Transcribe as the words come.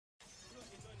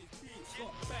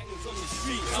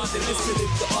They're listening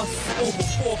to us. Over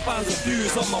 4,000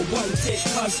 views on my one take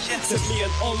cuz to me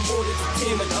and onboard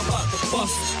entertainment about the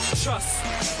bus. Trust,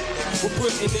 we're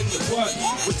putting in the work,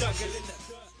 we're juggling the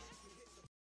dirt.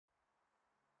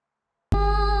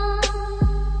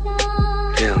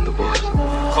 Yeah, I'm the boss.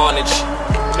 Karnage,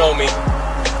 you know me.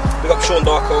 Big up Sean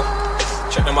Darko.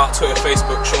 Check them out, Twitter,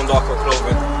 Facebook, Sean Darko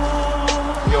Clothing.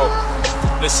 Yo,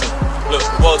 listen. Look,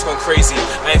 the world's gone crazy.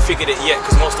 I ain't figured it yet,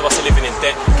 cause most of us are living in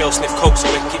debt. Girls sniff coke so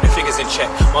we can keep the figures in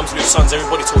check. Mums lose sons,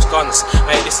 everybody talks guns.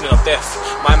 I ain't listening, I'm deaf.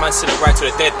 My man's still right to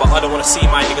the dead, but I don't wanna see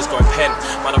my niggas going pen.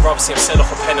 Man, I'd rather see him sell off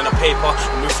a pen and a paper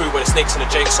and move through where the snakes and the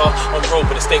jakes are. On the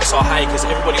road where the stakes are high, cause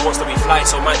everybody wants to be fly.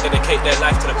 So man dedicate their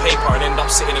life to the paper and end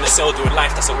up sitting in a cell doing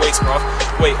life. That's a waste, bruv.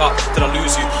 Wait up, did I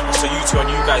lose you? So you two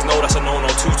and you guys know that's a no-no.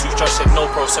 2-2, judge said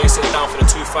no, bro, so you sitting down for the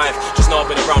 2-5. Just know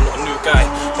I've been around, not a new guy.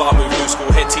 But I move new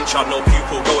school, head teacher, no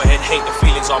pupil. Go ahead, hate, the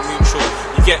feelings are mutual.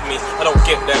 You get me? I don't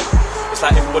get them. It's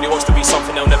like everybody wants to be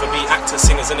something they'll never be. Actors,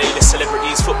 singers and A-list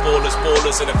celebrities, footballers,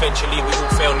 ballers, and eventually we all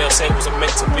fail and they'll say it wasn't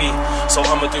meant to be. So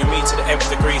I'ma do me to the nth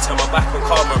degree. Turn my back on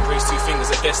karma and raise 2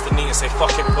 fingers at destiny and say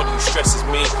fuck everybody who stresses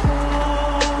me.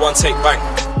 One take, bang.